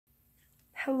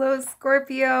Hello,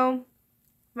 Scorpio.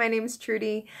 My name is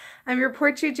Trudy. I'm your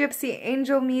Portrait Gypsy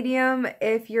Angel Medium.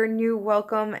 If you're new,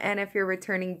 welcome, and if you're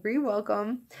returning,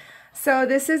 re-welcome. So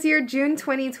this is your June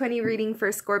 2020 reading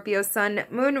for Scorpio Sun,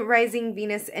 Moon, Rising,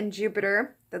 Venus, and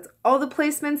Jupiter. That's all the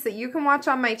placements that you can watch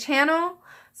on my channel.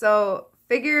 So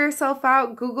figure yourself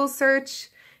out, Google search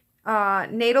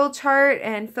natal chart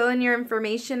and fill in your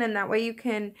information, and that way you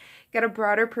can get a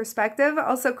broader perspective.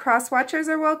 Also, cross-watchers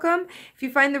are welcome. If you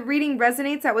find the reading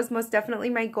resonates, that was most definitely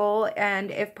my goal,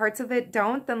 and if parts of it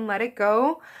don't, then let it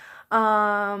go.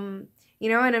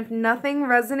 And if nothing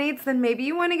resonates, then maybe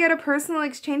you want to get a personal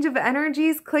exchange of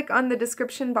energies. Click on the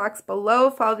description box below,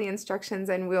 follow the instructions,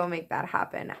 and we'll make that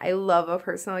happen. I love a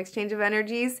personal exchange of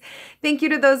energies. Thank you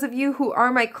to those of you who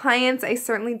are my clients. I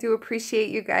certainly do appreciate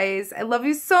you guys. I love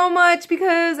you so much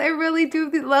because I really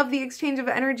do love the exchange of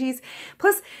energies.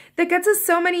 Plus, that gets us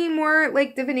so many more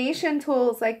like divination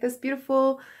tools, like this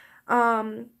beautiful,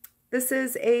 this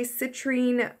is a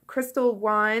citrine crystal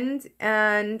wand,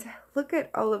 and look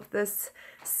at all of this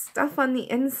stuff on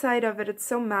the inside of it. It's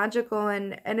so magical,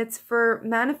 and it's for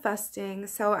manifesting.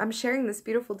 So I'm sharing this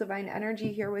beautiful divine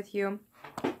energy here with you.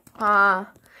 I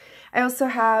also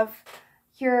have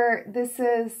here, this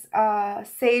is a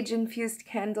sage infused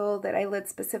candle that I lit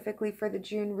specifically for the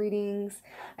June readings.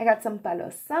 I got some Palo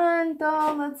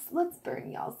Santo. Let's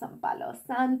burn y'all some Palo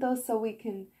Santo so we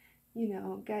can, you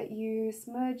know, get you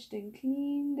smudged and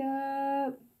cleaned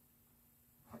up.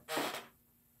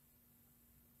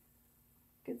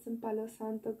 Get some Palo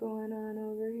Santo going on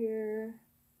over here.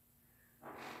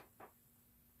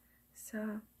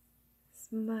 So,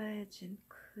 smudge and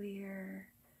clear.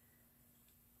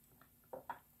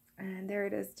 And there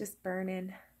it is, just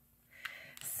burning.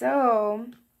 So,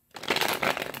 let's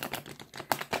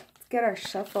get our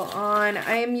shuffle on.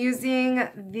 I am using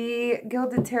the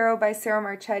Gilded Tarot by Sarah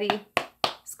Marchetti.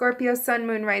 Scorpio, Sun,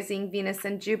 Moon, Rising, Venus,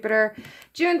 and Jupiter.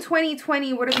 June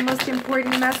 2020, what are the most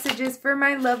important messages for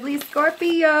my lovely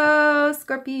Scorpio?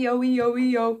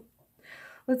 Scorpio-eo-eo.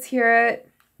 Let's hear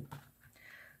it.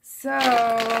 So,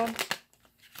 I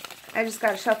just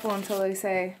got to shuffle until they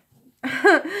say.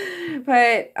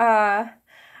 But,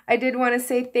 I did want to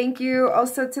say thank you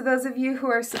also to those of you who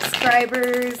are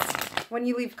subscribers. When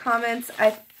you leave comments,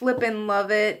 I flippin' love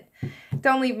it.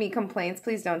 Don't leave me complaints.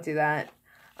 Please don't do that.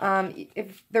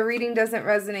 If the reading doesn't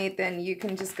resonate, then you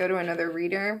can just go to another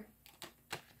reader.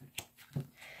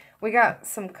 We got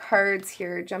some cards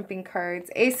here, jumping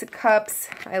cards. Ace of Cups,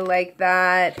 I like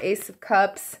that. Ace of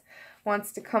Cups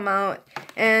wants to come out.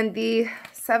 And the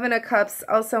Seven of Cups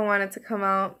also wanted to come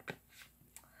out.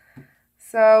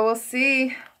 So we'll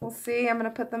see. We'll see. I'm going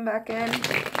to put them back in.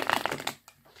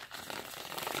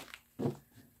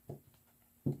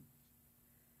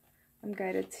 I'm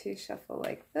guided to shuffle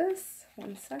like this.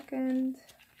 1 second.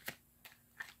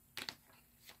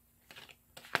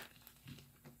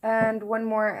 And one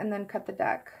more, and then cut the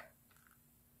deck.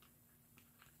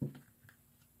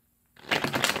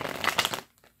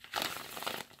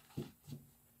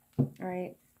 All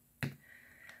right.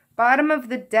 Bottom of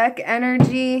the deck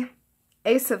energy,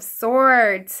 Ace of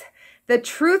Swords. The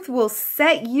truth will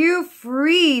set you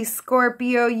free,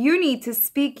 Scorpio. You need to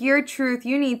speak your truth.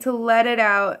 You need to let it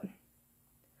out.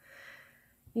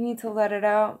 You need to let it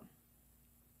out.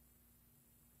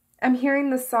 I'm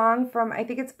hearing the song from, I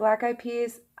think it's Black Eyed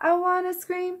Peas. I want to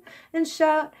scream and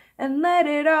shout and let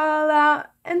it all out.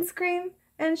 And scream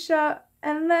and shout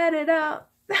and let it out.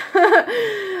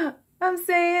 I'm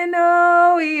saying,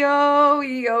 oh, yo,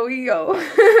 yo, yo.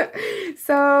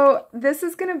 So this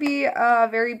is going to be a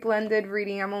very blended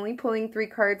reading. I'm only pulling 3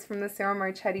 cards from the Sarah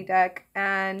Marchetti deck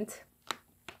and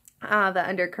the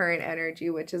undercurrent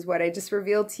energy, which is what I just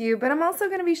revealed to you. But I'm also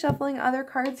going to be shuffling other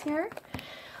cards here.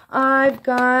 I've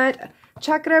got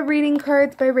chakra reading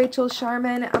cards by Rachel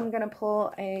Sharman. I'm going to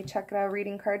pull a chakra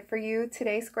reading card for you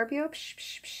today, Scorpio. Psh,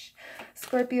 psh, psh.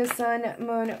 Scorpio, Sun,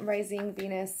 Moon, Rising,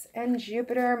 Venus, and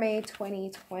Jupiter,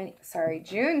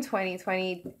 June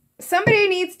 2020. Somebody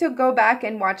needs to go back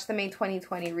and watch the May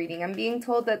 2020 reading. I'm being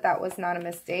told that that was not a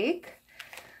mistake.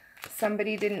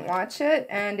 Somebody didn't watch it,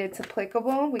 and it's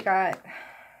applicable.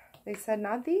 They said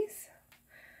not these?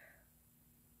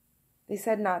 They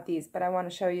said not these, but I want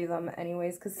to show you them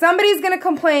anyways, because somebody's going to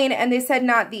complain, and they said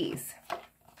not these.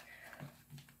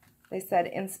 They said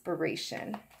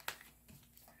inspiration.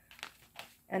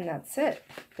 And that's it.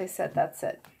 They said that's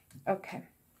it. Okay.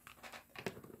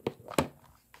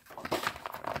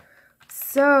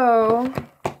 So,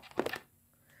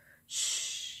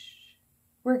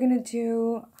 we're going to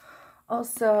do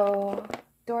also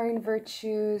Doreen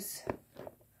Virtue's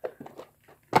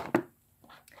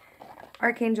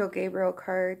Archangel Gabriel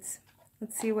cards.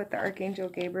 Let's see what the Archangel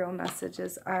Gabriel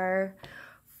messages are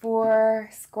for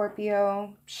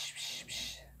Scorpio.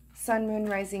 Sun, Moon,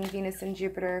 Rising, Venus, and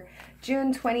Jupiter.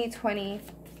 June 2020.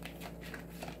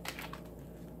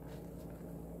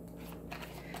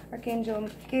 Archangel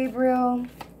Gabriel,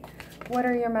 what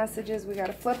are your messages? We got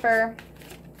a flipper.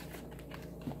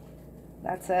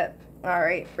 That's it. All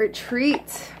right,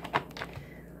 retreat.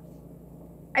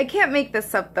 I can't make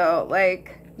this up though.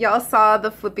 Like, y'all saw the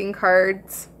flipping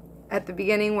cards at the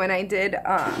beginning when I did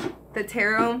the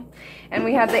tarot, and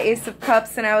we had the Ace of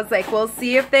Cups, and I was like, we'll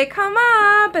see if they come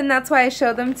up, and that's why I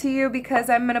showed them to you, because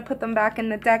I'm going to put them back in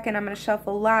the deck and I'm going to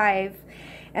shuffle live,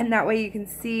 and that way you can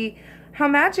see how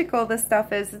magical this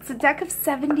stuff is. It's a deck of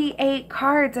 78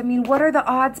 cards. I mean, what are the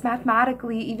odds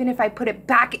mathematically, even if I put it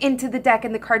back into the deck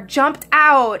and the card jumped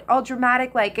out, all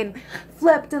dramatic like, and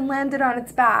flipped and landed on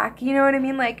its back? You know what I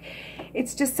mean? Like,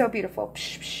 it's just so beautiful.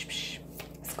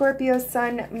 Scorpio,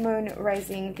 Sun, Moon,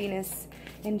 Rising, Venus,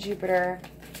 and Jupiter.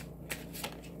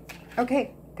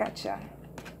 Okay, gotcha.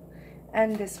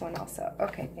 And this one also.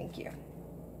 Okay, thank you.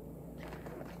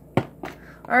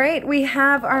 All right, we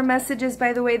have our messages.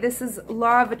 By the way, this is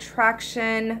Law of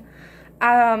Attraction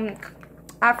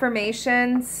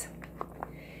affirmations,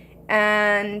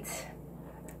 and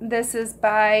this is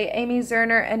by Amy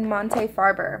Zerner and Monte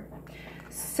Farber.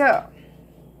 So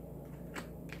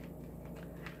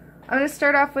I'm going to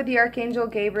start off with the Archangel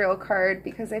Gabriel card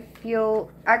because I feel,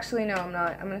 actually no, I'm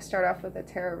not. I'm going to start off with a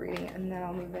tarot reading and then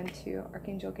I'll move into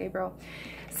Archangel Gabriel.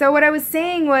 So what I was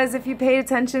saying was, if you paid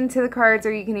attention to the cards,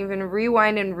 or you can even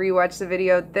rewind and rewatch the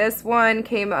video, this one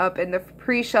came up in the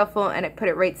pre-shuffle and it put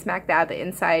it right smack dab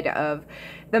inside of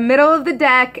the middle of the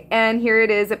deck, and here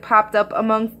it is. It popped up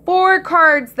among 4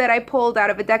 cards that I pulled out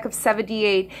of a deck of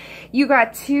 78. You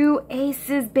got 2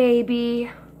 aces, baby.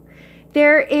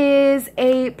 There is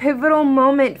a pivotal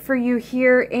moment for you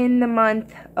here in the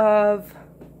month of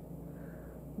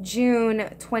June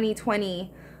 2020.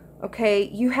 Okay,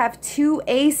 you have 2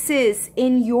 aces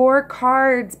in your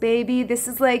cards, baby. This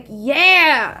is like,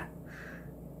 yeah!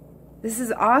 This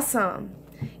is awesome.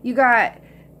 You got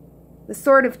the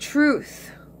Sword of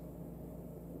Truth.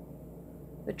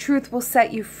 The truth will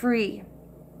set you free.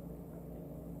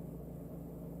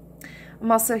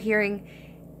 I'm also hearing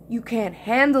you can't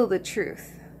handle the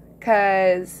truth,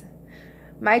 because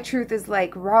my truth is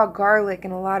like raw garlic,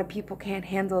 and a lot of people can't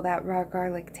handle that raw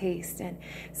garlic taste. And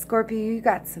Scorpio, you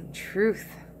got some truth.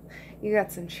 You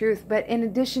got some truth. But in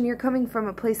addition, you're coming from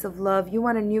a place of love. You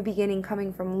want a new beginning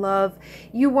coming from love.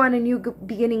 You want a new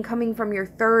beginning coming from your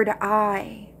third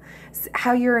eye.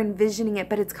 How you're envisioning it,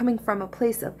 but it's coming from a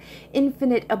place of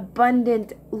infinite,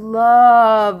 abundant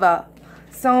love.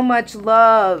 So much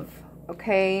love,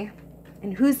 okay?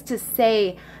 And who's to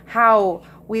say how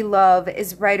we love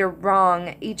is right or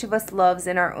wrong? Each of us loves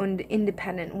in our own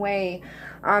independent way.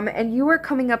 And you are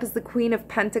coming up as the Queen of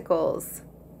Pentacles.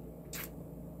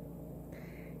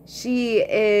 She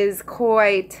is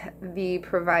quite the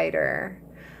provider.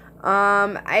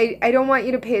 I don't want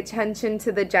you to pay attention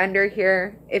to the gender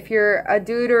here. If you're a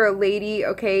dude or a lady,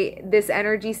 okay, this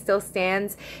energy still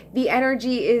stands. The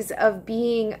energy is of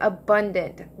being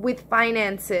abundant with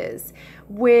finances,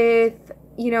 with,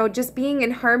 you know, just being in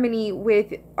harmony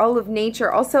with all of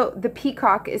nature. Also, the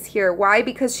peacock is here. Why?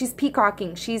 Because she's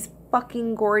peacocking. She's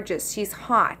fucking gorgeous. She's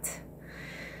hot.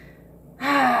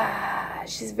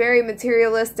 She's very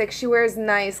materialistic. She wears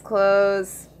nice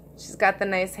clothes. She's got the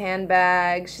nice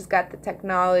handbag. She's got the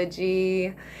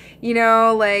technology. You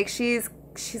know, like, she's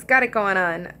got it going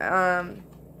on.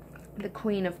 The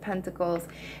Queen of Pentacles.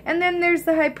 And then there's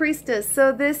the High Priestess.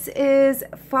 So this is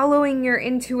following your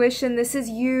intuition. This is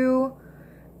you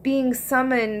being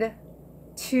summoned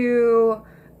to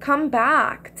come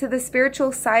back to the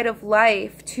spiritual side of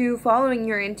life, to following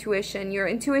your intuition. Your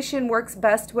intuition works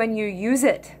best when you use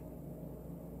it.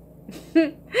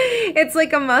 It's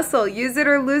like a muscle. Use it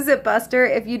or lose it, Buster.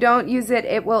 If you don't use it,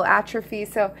 it will atrophy.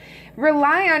 So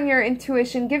rely on your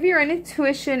intuition. Give your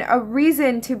intuition a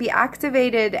reason to be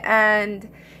activated and,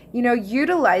 you know,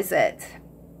 utilize it.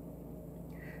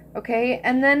 Okay,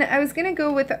 and then I was going to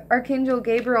go with Archangel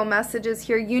Gabriel messages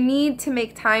here. You need to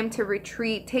make time to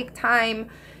retreat. Take time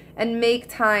and make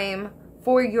time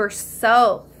for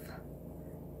yourself.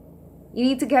 You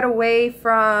need to get away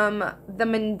from the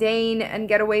mundane and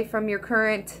get away from your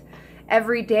current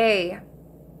everyday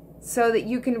so that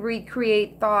you can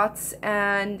recreate thoughts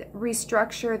and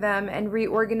restructure them and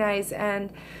reorganize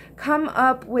and come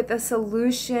up with a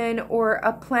solution or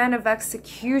a plan of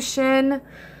execution,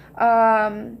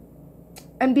 and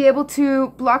be able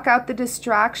to block out the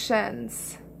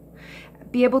distractions,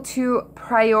 be able to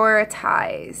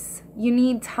prioritize. You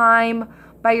need time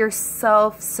by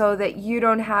yourself so that you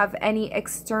don't have any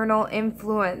external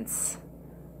influence,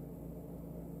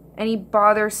 any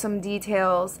bothersome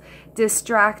details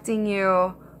distracting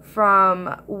you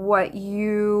from what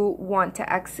you want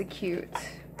to execute.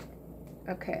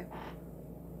 Okay.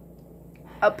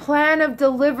 A plan of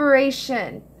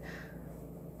deliberation.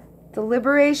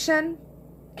 Deliberation?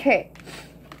 Okay.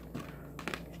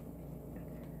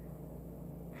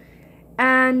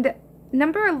 And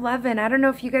number 11, I don't know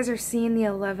if you guys are seeing the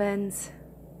 11s.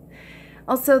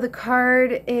 Also, the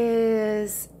card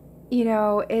is, you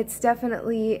know, it's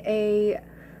definitely a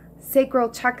sacral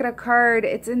chakra card.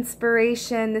 It's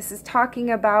inspiration. This is talking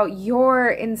about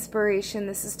your inspiration.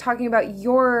 This is talking about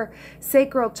your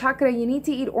sacral chakra. You need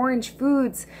to eat orange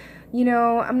foods. You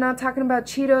know, I'm not talking about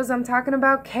Cheetos. I'm talking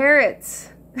about carrots.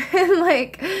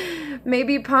 Like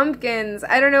maybe pumpkins.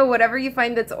 I don't know, whatever you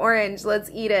find that's orange, let's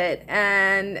eat it.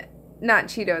 And not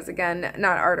Cheetos again,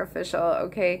 not artificial,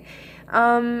 okay?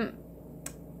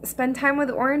 Spend time with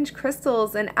orange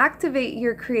crystals and activate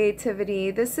your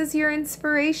creativity. This is your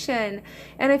inspiration.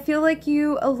 And I feel like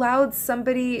you allowed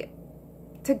somebody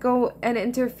to go and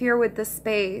interfere with the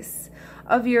space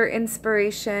of your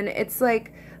inspiration. It's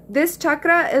like this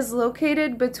chakra is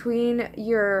located between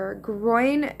your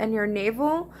groin and your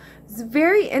navel. It's a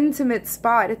very intimate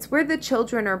spot. It's where the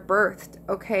children are birthed,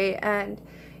 okay? And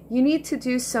you need to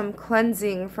do some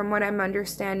cleansing from what I'm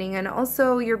understanding. And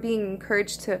also you're being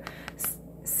encouraged to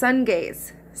sun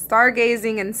gaze,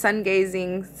 stargazing and sun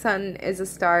gazing. Sun is a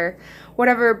star,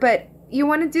 whatever. But you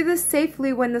want to do this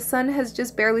safely when the sun has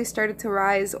just barely started to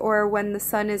rise or when the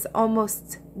sun is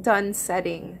almost done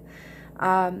setting.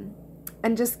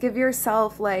 And just give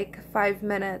yourself like 5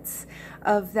 minutes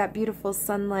of that beautiful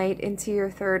sunlight into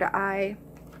your third eye.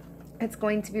 It's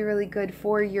going to be really good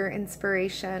for your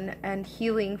inspiration and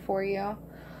healing for you.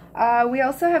 We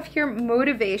also have here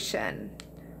motivation.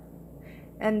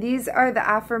 And these are the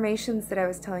affirmations that I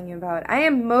was telling you about. I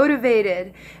am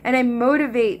motivated and I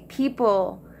motivate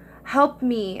people. Help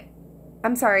me.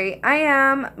 I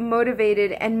am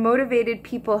motivated and motivated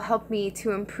people help me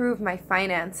to improve my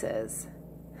finances.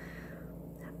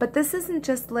 But this isn't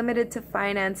just limited to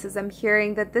finances. I'm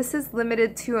hearing that this is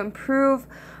limited to improve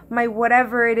my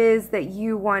whatever it is that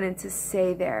you wanted to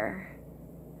say there.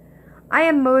 I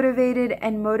am motivated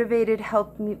and motivated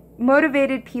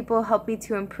people help me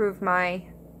to improve my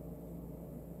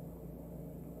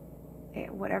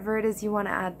whatever it is you want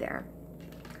to add there.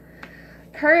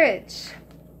 Courage.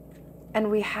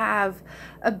 And we have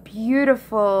a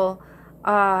beautiful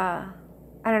I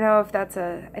don't know if that's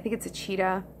I think it's a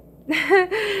cheetah.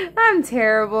 I'm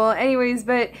terrible. Anyways,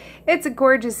 but it's a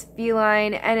gorgeous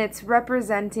feline and it's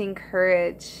representing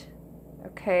courage.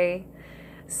 Okay?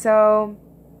 So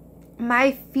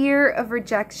my fear of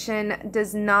rejection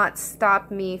does not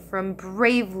stop me from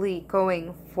bravely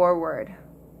going forward.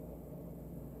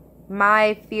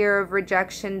 My fear of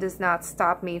rejection does not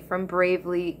stop me from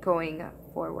bravely going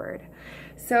forward.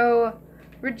 So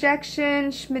rejection,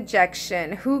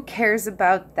 schmajection, who cares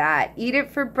about that? Eat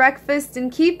it for breakfast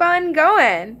and keep on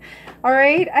going. All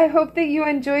right, I hope that you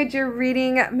enjoyed your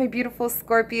reading, my beautiful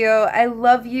Scorpio. I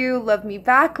love you, love me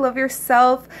back, love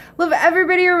yourself, love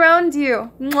everybody around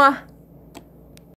you. Mwah.